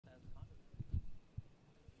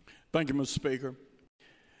Thank you, Mr. Speaker.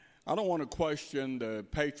 I don't want to question the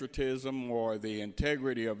patriotism or the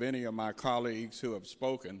integrity of any of my colleagues who have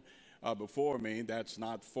spoken before me. That's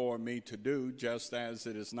not for me to do, just as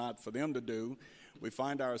it is not for them to do. We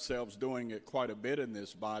find ourselves doing it quite a bit in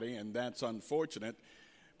this body, and that's unfortunate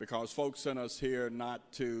because folks sent us here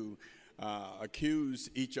not to accuse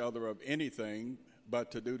each other of anything, but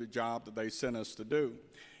to do the job that they sent us to do.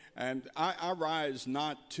 And I rise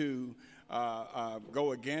not to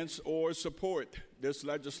go against or support this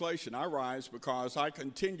legislation. I rise because I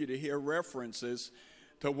continue to hear references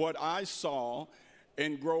to what I saw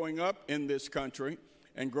in growing up in this country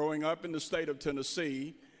and growing up in the state of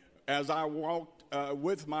Tennessee as I walked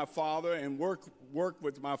with my father and worked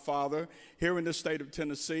with my father here in the state of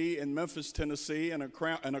Tennessee, in Memphis, Tennessee, and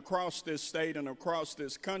across this state and across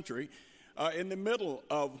this country, in the middle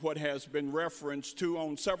of what has been referenced to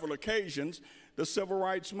on several occasions, the civil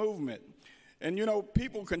rights movement. And, you know,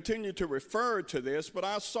 people continue to refer to this, but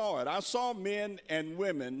I saw it. I saw men and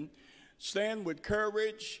women stand with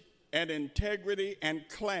courage and integrity and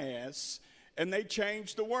class, and they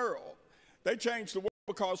changed the world. They changed the world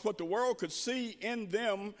because what the world could see in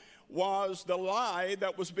them was the lie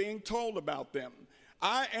that was being told about them.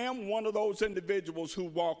 I am one of those individuals who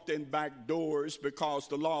walked in back doors because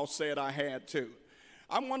the law said I had to.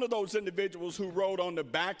 I'm one of those individuals who rode on the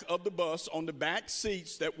back of the bus, on the back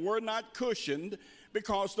seats that were not cushioned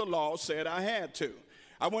because the law said I had to.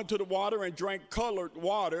 I went to the water and drank colored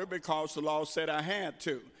water because the law said I had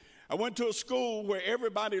to. I went to a school where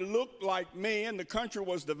everybody looked like me and the country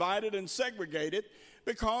was divided and segregated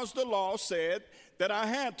because the law said that I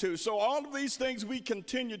had to. So all of these things we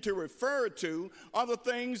continue to refer to are the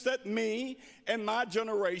things that me and my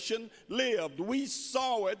generation lived. We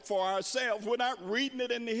saw it for ourselves. We're not reading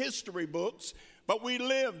it in the history books, but we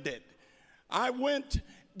lived it. I went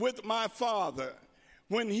with my father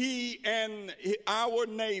when he and our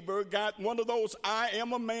neighbor got one of those I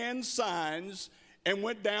am a man signs and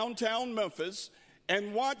went downtown Memphis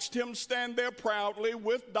and watched him stand there proudly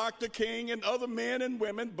with Dr. King and other men and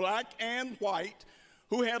women, black and white,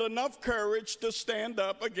 who had enough courage to stand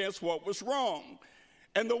up against what was wrong.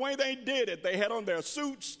 And the way they did it, they had on their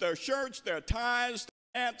suits, their shirts, their ties,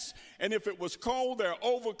 their hats, and if it was cold, their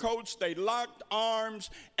overcoats. They locked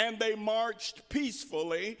arms and they marched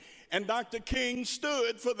peacefully, and Dr. King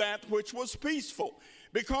stood for that which was peaceful.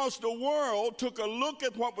 Because the world took a look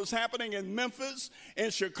at what was happening in Memphis,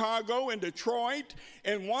 in Chicago, in Detroit,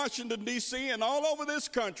 in Washington, D.C., and all over this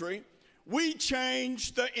country, we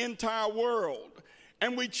changed the entire world.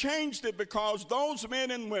 And we changed it because those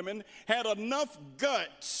men and women had enough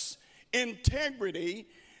guts, integrity,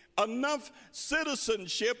 enough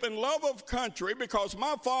citizenship and love of country, because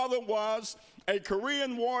my father was a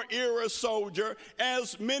Korean War era soldier,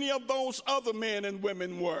 as many of those other men and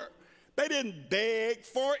women were. They didn't beg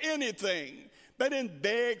for anything. They didn't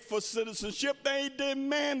beg for citizenship. They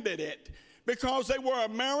demanded it because they were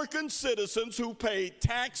American citizens who paid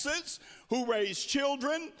taxes, who raised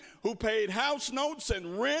children, who paid house notes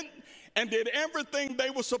and rent, and did everything they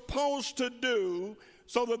were supposed to do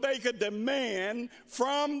so that they could demand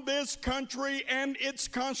from this country and its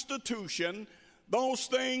Constitution those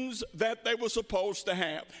things that they were supposed to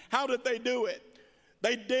have. How did they do it?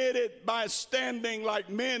 They did it by standing like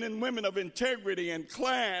men and women of integrity and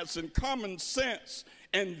class and common sense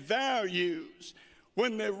and values.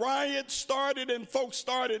 When the riots started and folks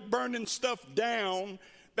started burning stuff down,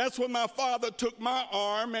 that's when my father took my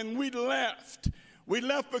arm and we left. We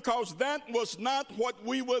left because that was not what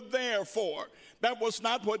we were there for. That was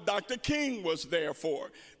not what Dr. King was there for.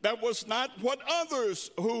 That was not what others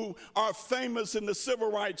who are famous in the civil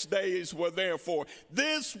rights days were there for.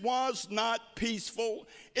 This was not peaceful.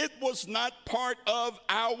 It was not part of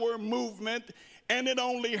our movement, and it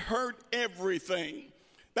only hurt everything.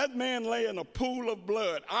 That man lay in a pool of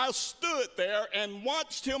blood. I stood there and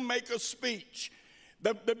watched him make a speech.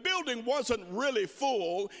 The building wasn't really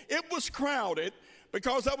full. It was crowded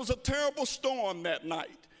because there was a terrible storm that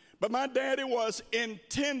night. But my daddy was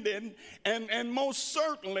intending, and most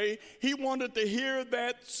certainly, he wanted to hear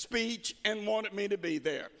that speech and wanted me to be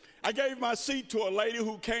there. I gave my seat to a lady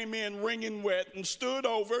who came in wringing wet and stood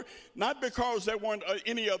over, not because there weren't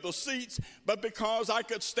any other seats, but because I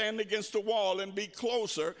could stand against the wall and be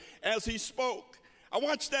closer as he spoke. I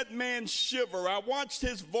watched that man shiver. I watched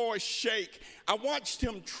his voice shake. I watched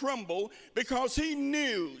him tremble because he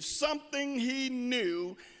knew something. He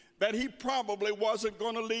knew that he probably wasn't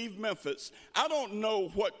going to leave Memphis. I don't know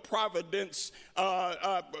what providence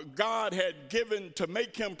God had given to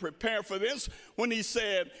make him prepare for this when he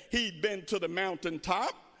said he'd been to the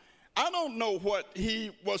mountaintop. I don't know what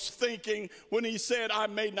he was thinking when he said, I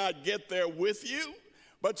may not get there with you,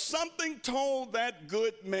 but something told that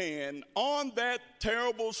good man on that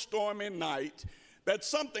terrible stormy night that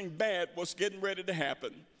something bad was getting ready to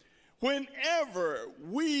happen. Whenever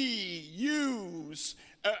we use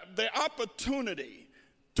the opportunity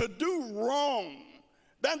to do wrong,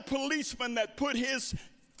 that policeman that put his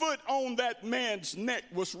foot on that man's neck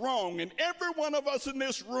was wrong, and every one of us in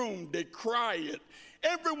this room decry it.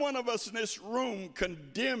 Every one of us in this room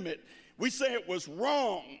condemn it. We say it was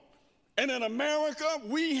wrong. And in America,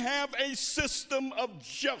 we have a system of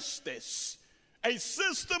justice. A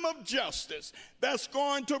system of justice that's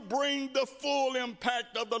going to bring the full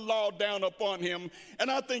impact of the law down upon him. And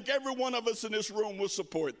I think every one of us in this room will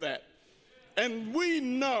support that. And we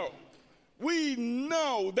know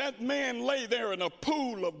that man lay there in a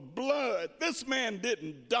pool of blood. This man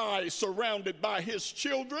didn't die surrounded by his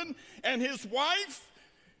children and his wife.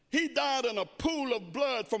 He died in a pool of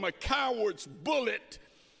blood from a coward's bullet.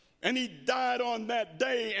 And he died on that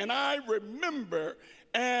day. And I remember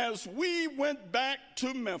as we went back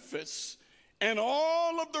to Memphis and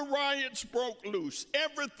all of the riots broke loose,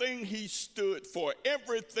 everything he stood for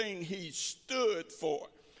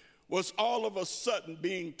was all of a sudden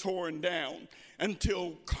being torn down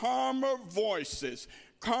until calmer voices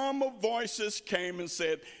came and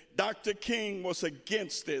said, Dr. King was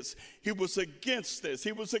against this. He was against this.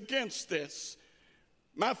 He was against this.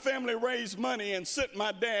 My family raised money and sent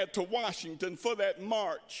my dad to Washington for that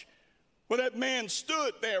march, where that man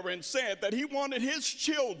stood there and said that he wanted his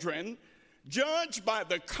children judged by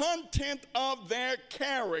the content of their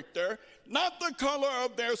character, not the color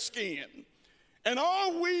of their skin. And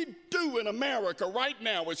all we do in America right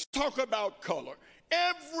now is talk about color.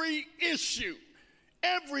 Every issue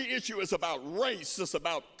is about race, it's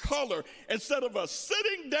about color. Instead of us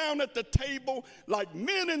sitting down at the table like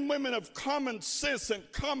men and women of common sense and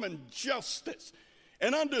common justice,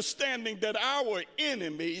 and understanding that our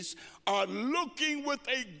enemies are looking with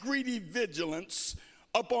a greedy vigilance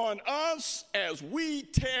upon us as we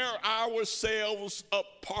tear ourselves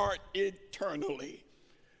apart eternally.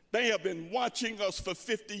 They have been watching us for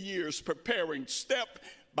 50 years, preparing step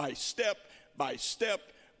by step by step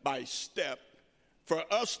by step for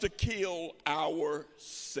us to kill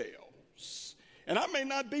ourselves. And I may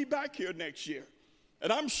not be back here next year.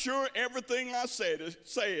 And I'm sure everything I say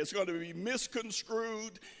is going to be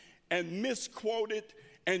misconstrued and misquoted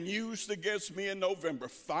and used against me in November.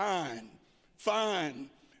 Fine,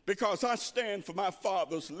 because I stand for my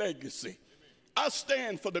father's legacy. I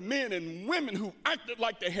stand for the men and women who acted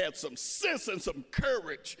like they had some sense and some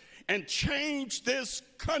courage and changed this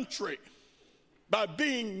country by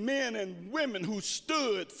being men and women who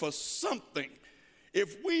stood for something.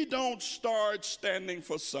 If we don't start standing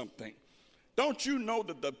for something, don't you know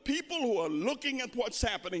that the people who are looking at what's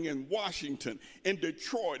happening in Washington, in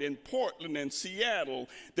Detroit, in Portland, and Seattle,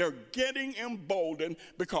 they're getting emboldened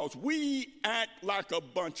because we act like a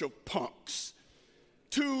bunch of punks,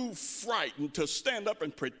 too frightened to stand up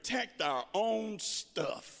and protect our own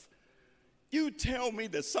stuff. You tell me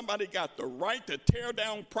that somebody got the right to tear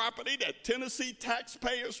down property that Tennessee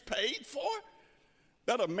taxpayers paid for?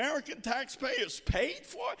 That American taxpayers paid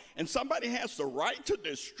for? And somebody has the right to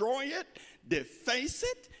destroy it, deface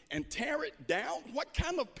it, and tear it down? What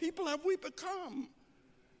kind of people have we become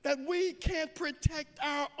that we can't protect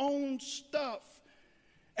our own stuff?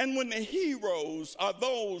 And when the heroes are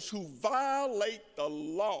those who violate the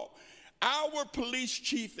law, our police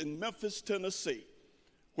chief in Memphis, Tennessee,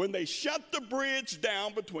 when they shut the bridge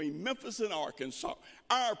down between Memphis and Arkansas,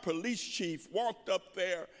 our police chief walked up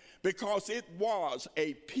there because it was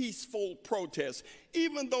a peaceful protest,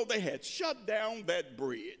 even though they had shut down that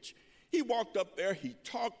bridge. He walked up there, he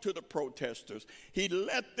talked to the protesters, he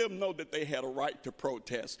let them know that they had a right to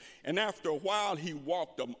protest, and after a while he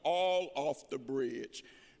walked them all off the bridge.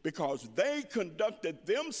 Because they conducted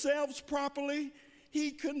themselves properly, he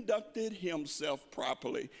conducted himself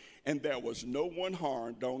properly, and there was no one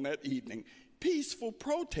harmed on that evening. Peaceful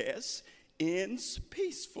protest ends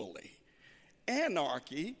peacefully.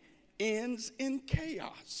 Anarchy ends in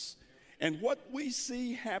chaos. And what we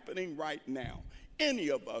see happening right now, any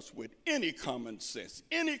of us with any common sense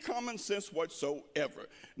whatsoever,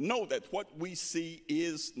 know that what we see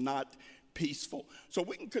is not peaceful. So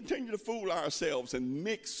we can continue to fool ourselves and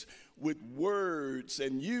mix with words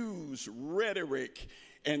and use rhetoric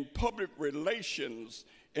and public relations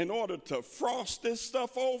in order to frost this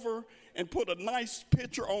stuff over and put a nice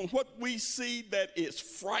picture on what we see that is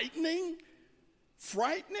frightening.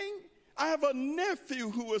 I have a nephew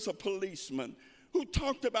who is a policeman who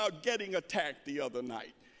talked about getting attacked the other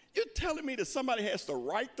night. You're telling me that somebody has the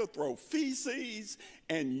right to throw feces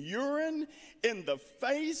and urine in the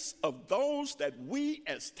face of those that we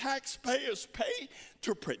as taxpayers pay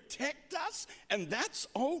to protect us, and that's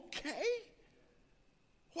okay?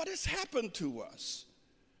 What has happened to us?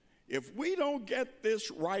 If we don't get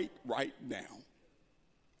this right now,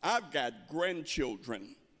 I've got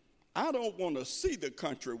grandchildren. I don't want to see the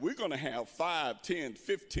country we're going to have 5, 10,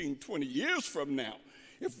 15, 20 years from now.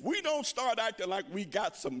 If we don't start acting like we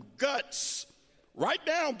got some guts, right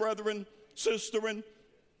now, brethren, sisterin,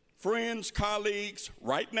 friends, colleagues,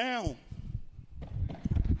 right now.